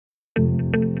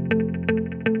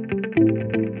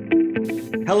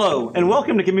Hello, and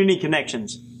welcome to Community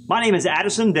Connections. My name is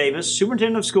Addison Davis,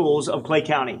 Superintendent of Schools of Clay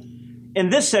County. In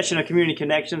this session of Community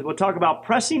Connections, we'll talk about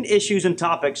pressing issues and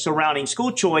topics surrounding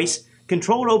school choice,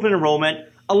 controlled open enrollment,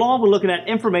 along with looking at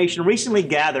information recently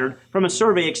gathered from a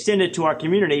survey extended to our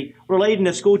community relating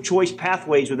to school choice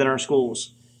pathways within our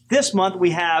schools. This month,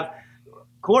 we have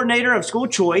Coordinator of School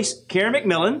Choice, Karen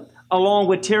McMillan, along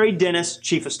with Terri Dennis,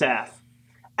 Chief of Staff.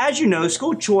 As you know,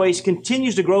 school choice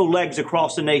continues to grow legs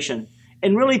across the nation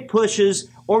and really pushes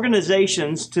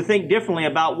organizations to think differently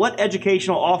about what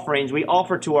educational offerings we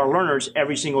offer to our learners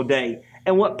every single day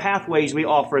and what pathways we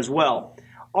offer as well.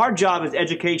 Our job as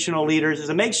educational leaders is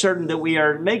to make certain that we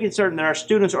are making certain that our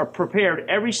students are prepared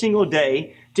every single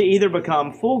day to either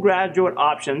become full graduate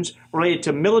options related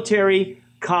to military,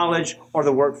 college, or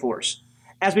the workforce.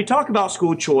 As we talk about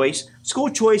school choice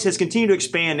has continued to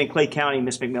expand in Clay County,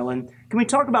 Ms. McMillan. Can we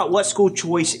talk about what school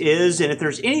choice is and if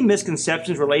there's any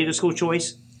misconceptions related to school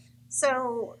choice?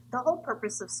 So the whole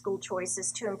purpose of school choice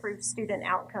is to improve student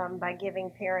outcome by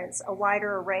giving parents a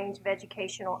wider range of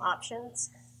educational options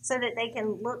so that they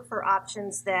can look for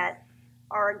options that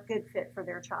are a good fit for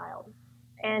their child.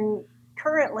 And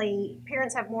currently,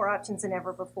 parents have more options than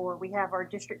ever before. We have our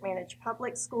district managed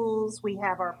public schools, we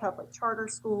have our public charter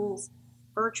schools,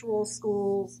 virtual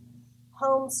schools,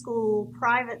 homeschool,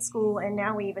 private school, and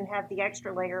now we even have the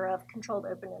extra layer of controlled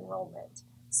open enrollment.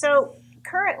 So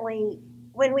currently,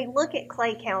 when we look at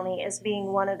Clay County as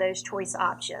being one of those choice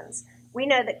options, we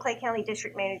know that Clay County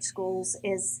District Managed Schools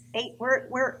is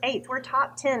we're eighth, we're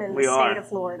top 10 in the state of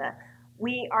Florida.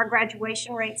 Our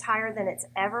graduation rate's higher than it's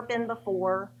ever been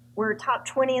before. We're top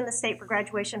 20 in the state for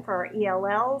graduation for our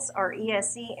ELLs, our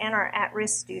ESE, and our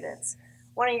at-risk students.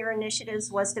 One of your initiatives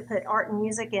was to put art and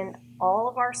music in all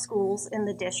of our schools in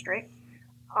the district.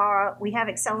 We have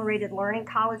accelerated learning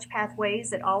college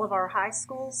pathways at all of our high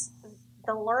schools.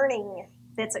 The learning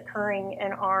that's occurring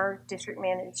in our district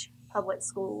managed public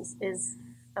schools is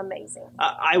amazing.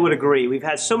 I would agree. We've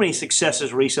had so many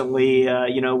successes recently,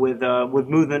 with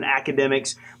movement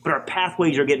academics, but our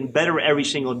pathways are getting better every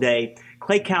single day.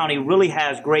 Clay County really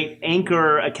has great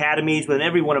anchor academies within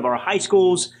every one of our high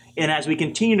schools. And as we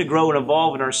continue to grow and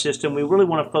evolve in our system, we really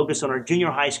want to focus on our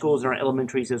junior high schools and our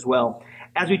elementaries as well.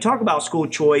 As we talk about school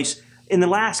choice, in the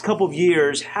last couple of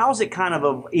years, how's it kind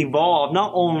of evolved,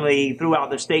 not only throughout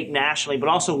the state nationally, but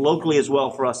also locally as well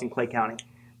for us in Clay County?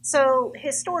 So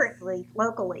historically,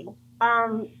 locally,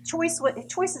 choice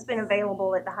has been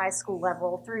available at the high school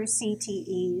level through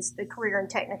CTEs, the career and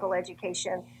technical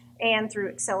education, and through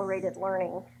accelerated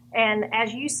learning. And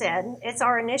as you said, it's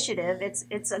our initiative,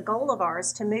 it's a goal of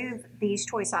ours to move these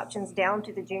choice options down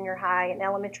to the junior high and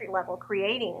elementary level,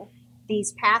 creating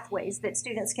these pathways that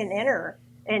students can enter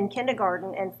in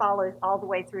kindergarten and follow all the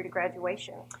way through to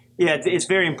graduation. Yeah, it's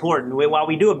very important. While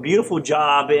we do a beautiful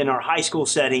job in our high school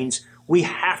settings, we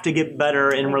have to get better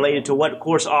and related to what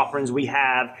course offerings we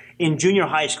have in junior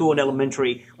high school and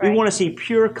elementary. We want to see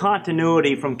pure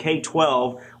continuity from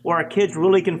K-12 where our kids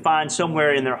really can find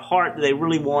somewhere in their heart that they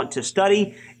really want to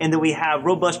study and that we have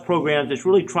robust programs that's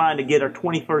really trying to get our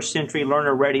 21st century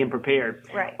learner ready and prepared.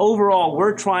 Overall,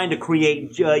 we're trying to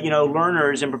create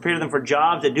learners and prepare them for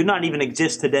jobs that do not even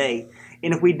exist today.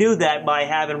 And if we do that by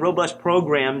having robust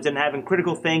programs and having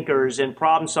critical thinkers and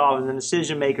problem solvers and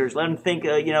decision makers, let them think,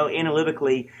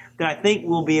 analytically, then I think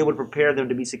we'll be able to prepare them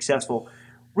to be successful.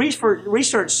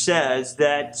 Research says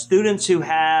that students who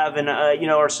have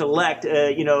or select,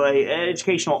 an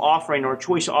educational offering or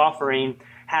choice offering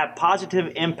have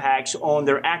positive impacts on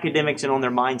their academics and on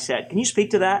their mindset. Can you speak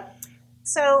to that?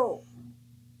 So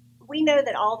we know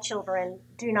that all children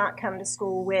do not come to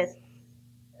school with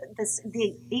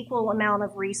the equal amount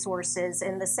of resources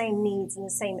and the same needs and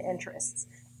the same interests.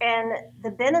 And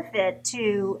the benefit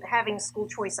to having school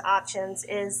choice options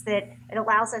is that it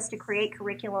allows us to create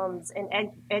curriculums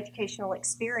and educational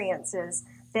experiences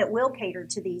that will cater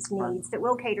to these needs, that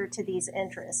will cater to these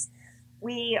interests.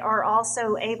 We are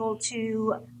also able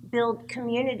to build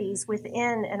communities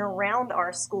within and around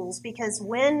our schools because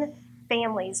when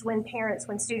families, when parents,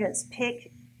 when students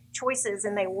pick choices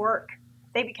and they work,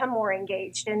 they become more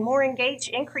engaged, and more engaged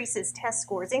increases test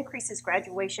scores, increases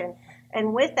graduation,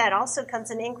 and with that also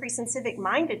comes an increase in civic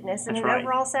mindedness and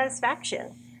overall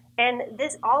satisfaction. And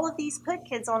all of these put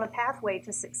kids on a pathway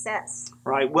to success.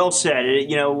 Right, well said.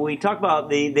 We talk about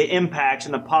the impacts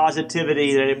and the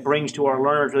positivity that it brings to our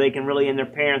learners where they can really, and their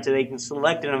parents, that they can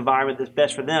select an environment that's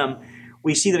best for them.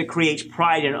 We see that it creates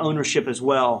pride and ownership as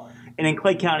well. And in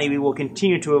Clay County, we will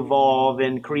continue to evolve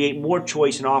and create more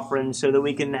choice and offerings so that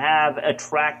we can have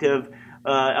attractive,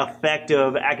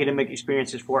 effective academic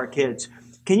experiences for our kids.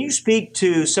 Can you speak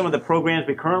to some of the programs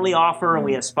we currently offer and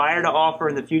we aspire to offer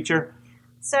in the future?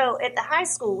 So at the high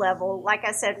school level, like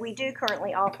I said, we do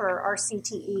currently offer our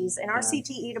CTEs, and our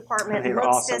CTE department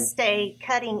looks to stay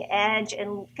cutting edge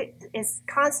and is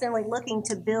constantly looking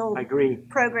to build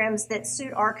programs that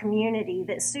suit our community,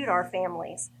 that suit our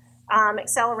families.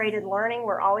 Accelerated learning,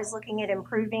 we're always looking at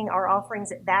improving our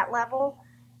offerings at that level.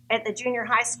 At the junior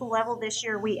high school level this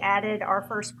year, we added our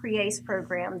first pre-ACE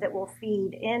program that will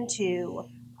feed into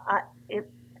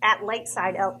at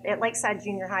Lakeside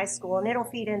Junior High School, and it'll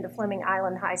feed into Fleming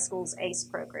Island High School's ACE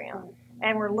program.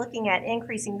 And we're looking at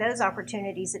increasing those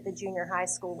opportunities at the junior high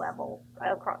school level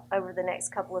over the next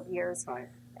couple of years. Right.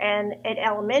 And at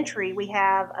elementary, we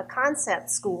have a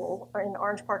concept school in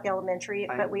Orange Park Elementary,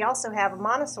 but we also have a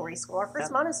Montessori school, our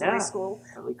first Montessori school.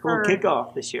 Really cool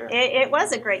kickoff this year. It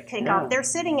was a great kickoff. They're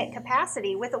sitting at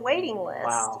capacity with a waiting list.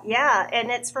 Wow. Yeah, and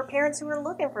it's for parents who are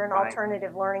looking for an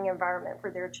alternative learning environment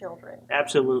for their children.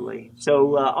 Absolutely.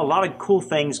 So a lot of cool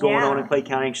things going on in Clay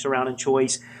County surrounding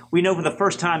choice. We know for the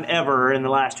first time ever in the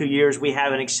last 2 years, we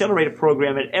have an accelerated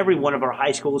program at every one of our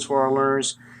high schools for our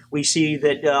learners. We see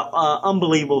that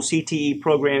unbelievable CTE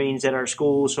programming at our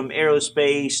schools, from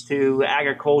aerospace to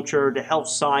agriculture to health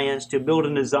science to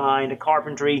building design to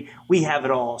carpentry. We have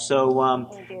it all. So,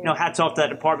 hats off to that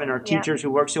department, our teachers who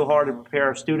work so hard to prepare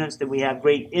our students. That we have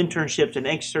great internships and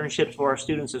externships for our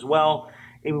students as well.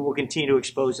 And we will continue to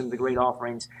expose them to great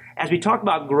offerings. As we talk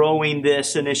about growing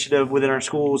this initiative within our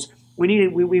schools, we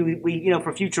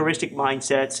for futuristic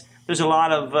mindsets. There's a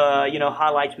lot of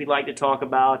highlights we'd like to talk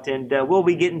about, and we'll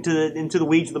be getting into the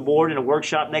weeds of the board in a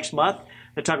workshop next month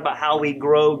to talk about how we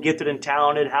grow gifted and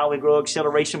talented, how we grow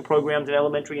acceleration programs in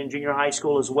elementary and junior high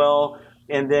school as well,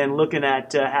 and then looking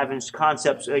at having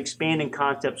expanding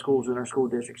concept schools in our school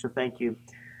district. So thank you.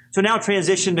 So now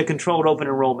transition to controlled open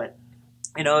enrollment.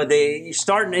 They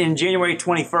start in January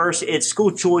 21st. It's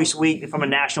School Choice Week from a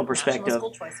national perspective.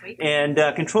 National School Choice Week. And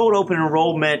Controlled Open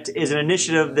Enrollment is an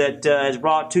initiative that is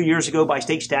brought 2 years ago by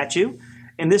state statute.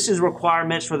 And this is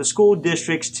requirements for the school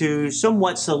districts to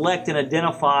somewhat select and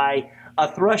identify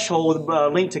a threshold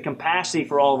linked to capacity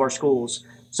for all of our schools.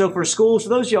 So for schools, for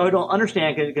those of you who don't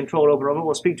understand Controlled Open Enrollment,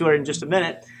 we'll speak to it in just a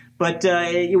minute. But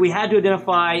we had to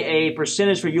identify a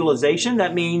percentage for utilization.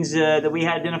 That means that we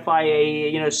had to identify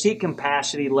a seat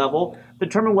capacity level,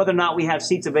 determine whether or not we have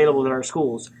seats available in our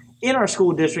schools. In our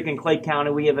school district in Clay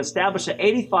County, we have established an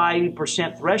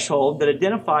 85% threshold that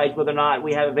identifies whether or not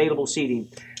we have available seating.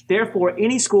 Therefore,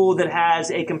 any school that has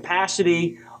a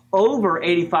capacity over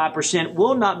 85%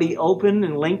 will not be open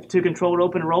and linked to controlled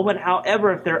open enrollment.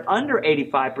 However, if they're under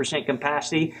 85%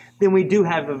 capacity, then we do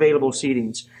have available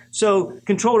seatings. So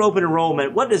controlled open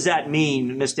enrollment, what does that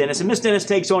mean, Ms. Dennis? And Ms. Dennis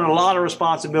takes on a lot of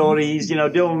responsibilities,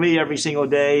 dealing with me every single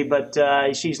day, but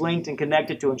she's linked and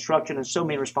connected to instruction and so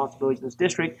many responsibilities in this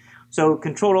district. So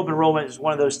controlled open enrollment is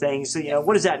one of those things. So,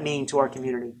 what does that mean to our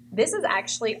community? This is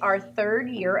actually our third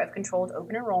year of controlled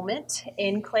open enrollment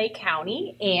in Clay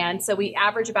County. And so we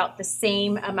average about the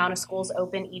same amount of schools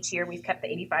open each year. We've kept the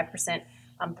 85%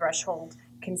 threshold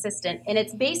consistent. And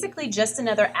it's basically just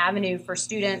another avenue for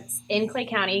students in Clay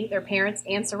County, their parents,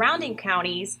 and surrounding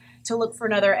counties to look for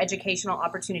another educational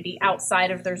opportunity outside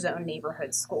of their zone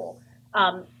neighborhood school.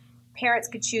 Parents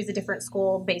could choose a different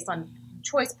school based on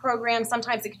choice programs.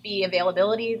 Sometimes it could be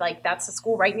availability, like that's a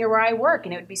school right near where I work,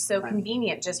 and it would be so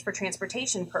convenient just for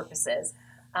transportation purposes.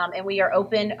 And we are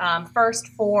open first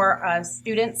for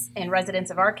students and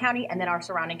residents of our county, and then our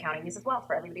surrounding counties as well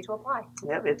for everybody to apply.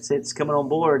 Yep, it's coming on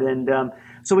board. And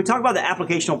so we talk about the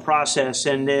applicational process,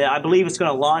 and I believe it's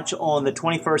going to launch on the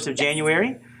 21st of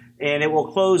January, and it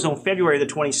will close on February the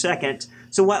 22nd.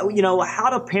 So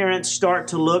how do parents start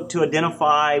to look to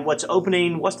identify what's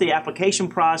opening? What's the application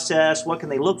process? What can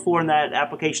they look for in that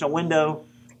applicational window?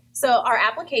 So our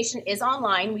application is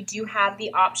online. We do have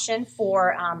the option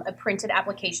for a printed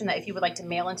application that if you would like to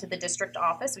mail into the district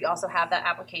office. We also have that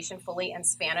application fully in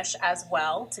Spanish as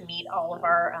well to meet all of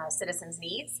our citizens'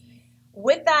 needs.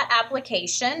 With that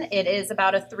application, it is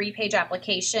about a 3-page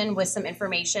application with some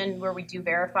information where we do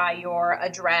verify your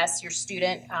address, your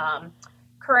student,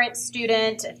 current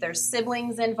student, if there's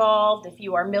siblings involved, if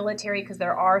you are military, because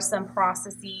there are some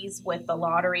processes with the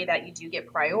lottery that you do get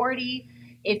priority.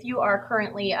 If you are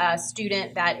currently a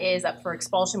student that is up for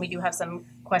expulsion, we do have some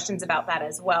questions about that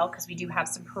as well, because we do have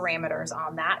some parameters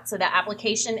on that. So the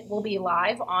application will be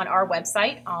live on our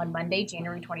website on Monday,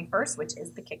 January 21st, which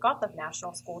is the kickoff of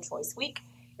National School Choice Week.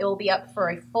 It will be up for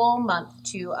a full month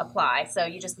to apply. So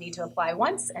you just need to apply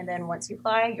once, and then once you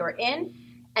apply, you're in.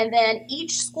 And then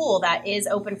each school that is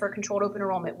open for controlled open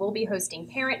enrollment will be hosting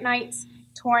parent nights,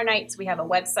 tour nights. We have a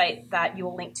website that you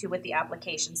will link to with the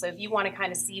application. So if you want to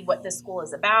kind of see what this school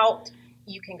is about,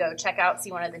 you can go check out,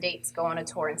 see one of the dates, go on a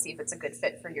tour, and see if it's a good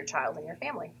fit for your child and your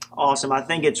family. Awesome. I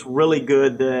think it's really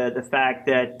good the fact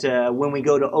that when we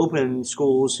go to open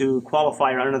schools who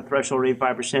qualify under the threshold of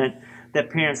 85%, that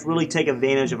parents really take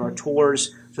advantage of our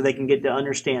tours so they can get to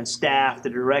understand staff, the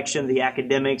direction, the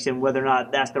academics, and whether or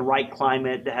not that's the right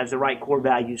climate that has the right core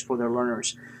values for their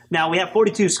learners. Now, we have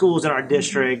 42 schools in our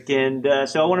district, and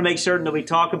so I want to make certain that we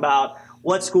talk about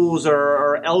what schools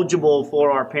are eligible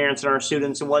for our parents and our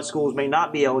students and what schools may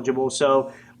not be eligible.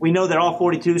 So we know that all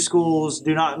 42 schools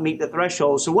do not meet the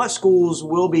threshold. So what schools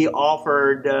will be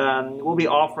offered, will be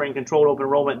offering controlled open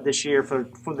enrollment this year for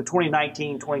the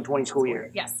 2019-2020 school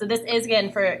year? Yes, so this is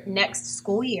again for next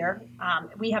school year.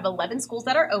 We have 11 schools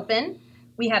that are open.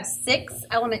 We have 6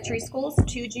 elementary schools,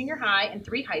 2 junior high, and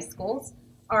 3 high schools.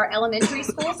 Our elementary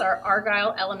schools are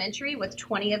Argyle Elementary with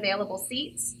 20 available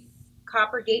seats,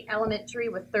 Coppergate Elementary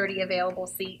with 30 available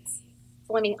seats,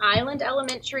 Fleming Island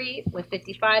Elementary with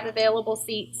 55 available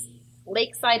seats,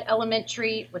 Lakeside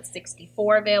Elementary with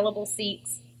 64 available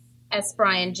seats, S.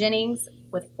 Bryan Jennings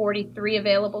with 43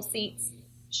 available seats,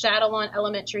 Shadowlawn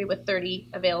Elementary with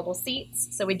 30 available seats.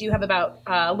 So we do have about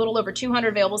a little over 200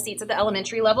 available seats at the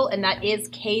elementary level, and that is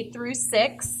K through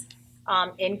 6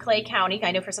 in Clay County.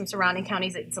 I know for some surrounding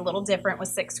counties it's a little different with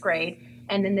 6th grade.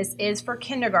 And then this is for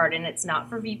kindergarten. It's not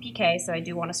for VPK, so I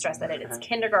do want to stress that it's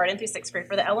kindergarten through 6th grade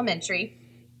for the elementary.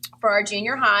 For our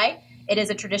junior high, it is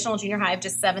a traditional junior high of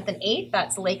just 7th and 8th.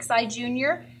 That's Lakeside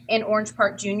Junior and Orange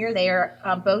Park Junior. They are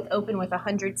both open with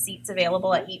 100 seats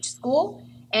available at each school.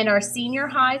 And our senior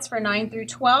highs for 9 through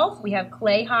 12, we have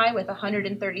Clay High with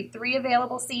 133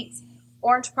 available seats,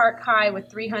 Orange Park High with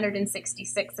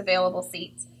 366 available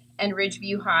seats, and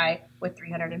Ridgeview High with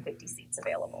 350 seats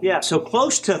available. Yeah, so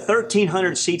close to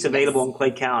 1,300 seats available in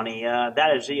Clay County.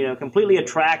 That is, completely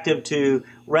attractive to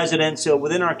residents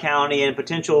within our county and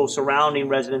potential surrounding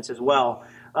residents as well.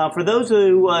 For those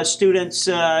students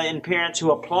and parents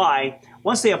who apply,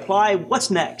 once they apply,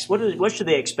 what's next? What should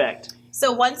they expect?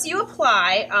 So once you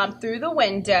apply through the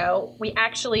window, we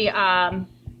actually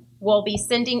we'll be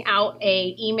sending out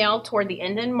an email toward the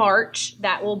end in March.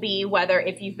 That will be whether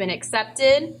if you've been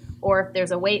accepted or if there's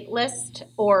a wait list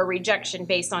or a rejection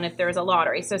based on if there's a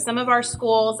lottery. So some of our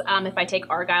schools, if I take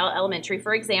Argyle Elementary,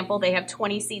 for example, they have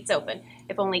 20 seats open.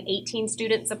 If only 18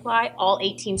 students apply, all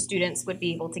 18 students would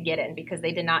be able to get in because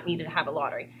they did not need to have a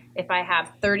lottery. If I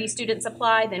have 30 students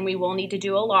apply, then we will need to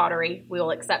do a lottery. We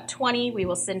will accept 20. We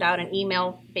will send out an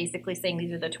email basically saying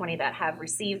these are the 20 that have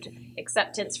received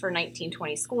acceptance for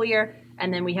 19-20 school year,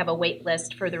 and then we have a wait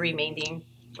list for the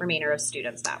remainder of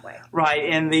students that way. Right,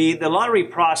 and the lottery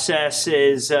process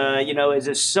is,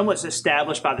 is somewhat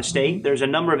established by the state. There's a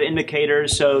number of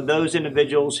indicators, so those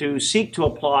individuals who seek to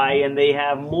apply and they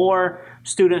have more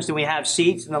students than we have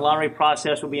seats, and the lottery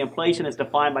process will be in place, and it's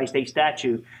defined by state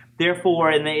statute.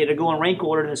 Therefore, it'll go in rank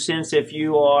order in the sense if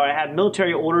you have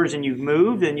military orders and you've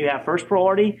moved, then you have first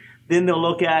priority. Then they'll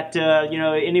look at,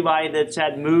 anybody that's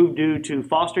had moved due to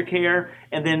foster care.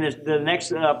 And then the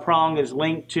next prong is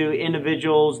linked to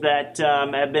individuals that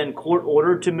have been court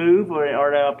ordered to move or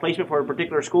a placement for a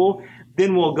particular school.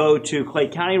 Then we'll go to Clay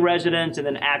County residents, and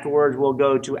then afterwards we'll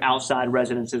go to outside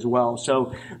residents as well.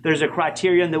 So there's a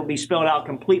criterion that will be spelled out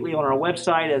completely on our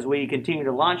website as we continue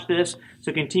to launch this.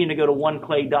 So continue to go to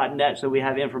oneclay.net so we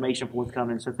have information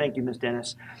forthcoming. So thank you, Ms.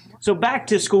 Dennis. So back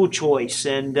to school choice,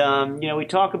 and we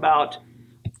talk about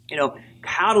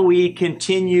how do we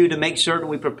continue to make certain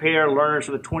we prepare learners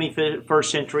for the 21st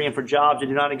century and for jobs that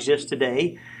do not exist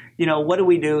today. What do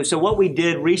we do? So what we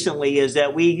did recently is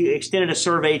that we extended a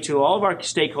survey to all of our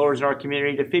stakeholders in our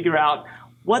community to figure out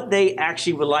what they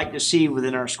actually would like to see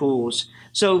within our schools.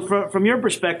 So from your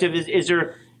perspective, is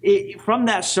there, from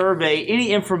that survey,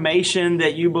 any information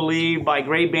that you believe by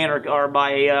grade band or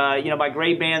by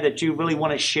grade band that you really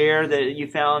want to share that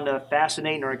you found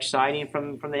fascinating or exciting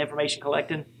from the information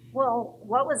collected? Well,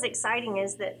 what was exciting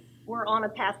is that we're on a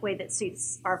pathway that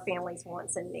suits our families'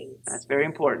 wants and needs. That's very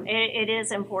important. It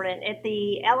is important. At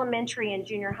the elementary and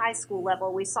junior high school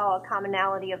level, we saw a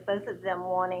commonality of both of them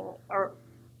wanting, or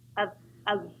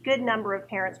a good number of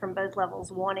parents from both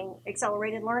levels wanting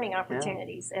accelerated learning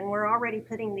opportunities. Yeah. And we're already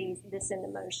putting this into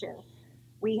motion.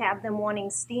 We have them wanting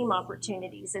STEAM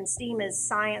opportunities, and STEAM is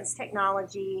science,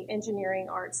 technology, engineering,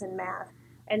 arts, and math.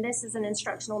 And this is an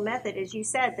instructional method, as you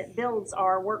said, that builds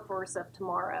our workforce of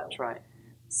tomorrow. That's right.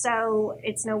 So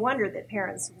it's no wonder that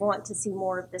parents want to see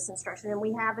more of this instruction. And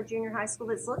we have a junior high school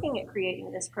that's looking at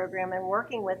creating this program and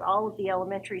working with all of the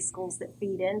elementary schools that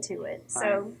feed into it.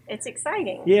 So it's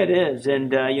exciting. Yeah, it is.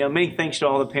 And, many thanks to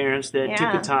all the parents that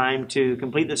took the time to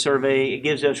complete the survey. It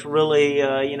gives us really,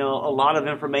 a lot of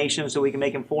information so we can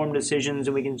make informed decisions,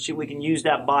 and we can use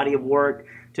that body of work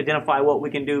to identify what we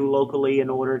can do locally in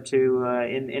order to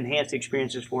enhance the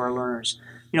experiences for our learners.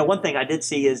 One thing I did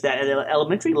see is that at the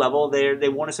elementary level, they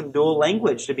wanted some dual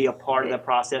language to be a part of the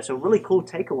process. So really cool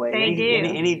takeaway.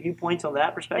 Any viewpoints on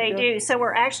that perspective? They do. So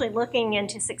we're actually looking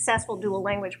into successful dual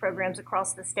language programs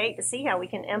across the state to see how we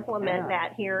can implement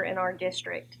that here in our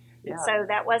district. Yeah. So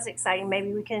that was exciting.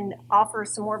 Maybe we can offer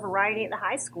some more variety at the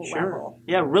high school level.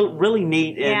 Yeah, really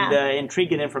neat and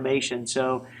intriguing information.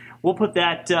 So we'll put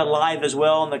that live as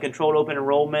well on the Controlled Open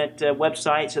Enrollment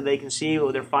website so they can see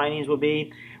what their findings will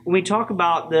be. When we talk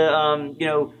about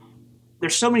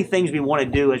there's so many things we want to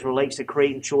do as it relates to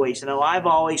creating choice. And I've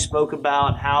always spoke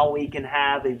about how we can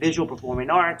have a visual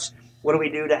performing arts. What do we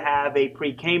do to have a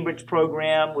pre-Cambridge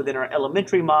program within our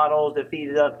elementary models that feed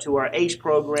it up to our ACE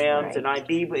programs and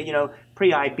IB,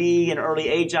 pre-IB and early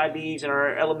age IBs in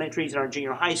our elementaries and our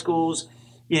junior high schools,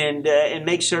 and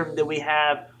make certain that we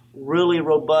have really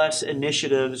robust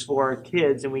initiatives for our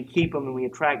kids, and we keep them and we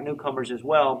attract newcomers as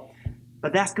well.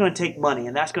 But that's going to take money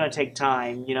and that's going to take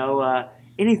time.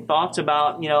 Any thoughts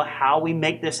about how we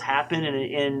make this happen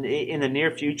in the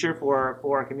near future for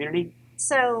our community?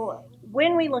 So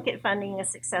when we look at funding a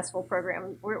successful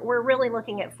program, we're really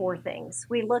looking at four things.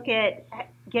 We look at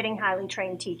getting highly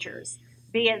trained teachers,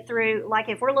 be it through, like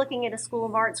if we're looking at a school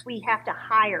of arts, we have to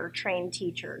hire trained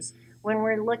teachers. When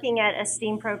we're looking at a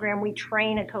STEAM program, we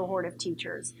train a cohort of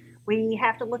teachers. We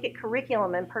have to look at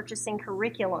curriculum and purchasing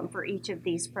curriculum for each of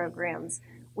these programs.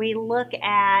 We look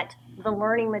at the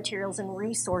learning materials and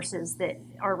resources that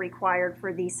are required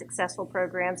for these successful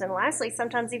programs. And lastly,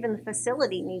 sometimes even the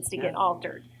facility needs to get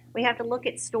altered. We have to look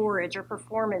at storage or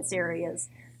performance areas.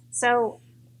 So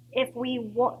if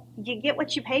you get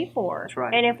what you pay for. That's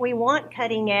right. And if we want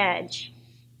cutting edge,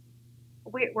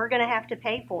 we're going to have to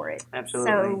pay for it.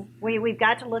 Absolutely. So we've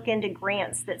got to look into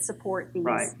grants that support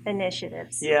these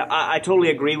initiatives. Yeah, I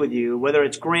totally agree with you. Whether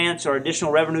it's grants or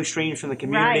additional revenue streams from the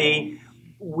community,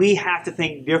 we have to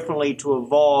think differently to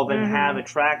evolve and have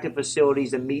attractive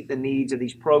facilities that meet the needs of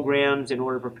these programs in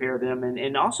order to prepare them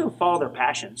and also follow their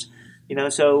passions.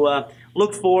 So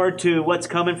look forward to what's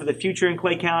coming for the future in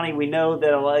Clay County. We know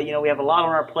that we have a lot on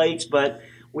our plates, but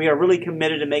we are really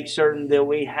committed to make certain that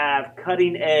we have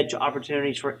cutting-edge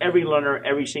opportunities for every learner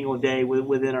every single day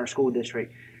within our school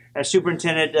district. As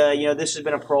superintendent, this has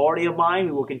been a priority of mine.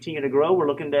 We will continue to grow. We're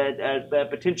looking at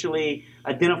potentially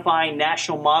identifying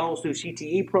national models through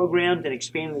CTE programs and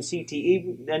expanding the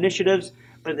CTE initiatives,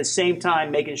 but at the same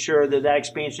time making sure that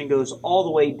expansion goes all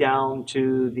the way down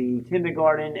to the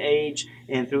kindergarten age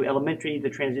and through elementary, the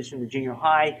transition to junior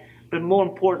high. But more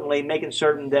importantly, making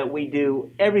certain that we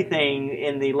do everything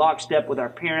in the lockstep with our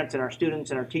parents and our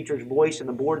students and our teachers' voice and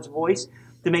the board's voice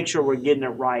to make sure we're getting it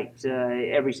right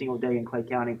every single day in Clay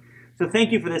County. So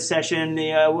thank you for this session.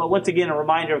 Once again, a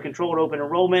reminder of Controlled Open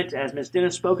Enrollment, as Ms.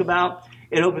 Dennis spoke about.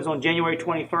 It opens on January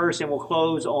 21st and will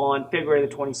close on February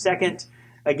the 22nd.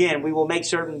 Again, we will make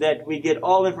certain that we get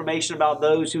all information about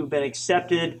those who've been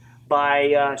accepted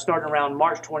by starting around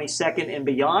March 22nd and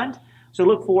beyond. So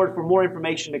look forward for more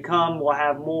information to come. We'll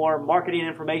have more marketing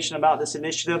information about this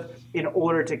initiative in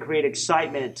order to create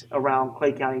excitement around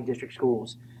Clay County District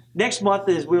Schools. Next month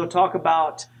we'll talk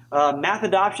about math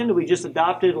adoption that we just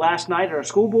adopted last night at our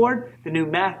school board, the new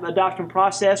math adoption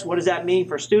process. What does that mean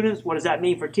for students? What does that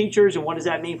mean for teachers? And what does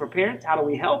that mean for parents? How do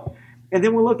we help? And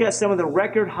then we'll look at some of the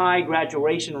record high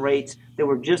graduation rates that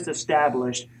were just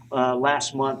established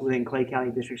last month within Clay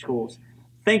County District Schools.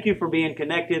 Thank you for being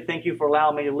connected. Thank you for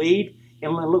allowing me to lead.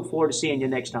 And I look forward to seeing you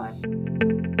next time.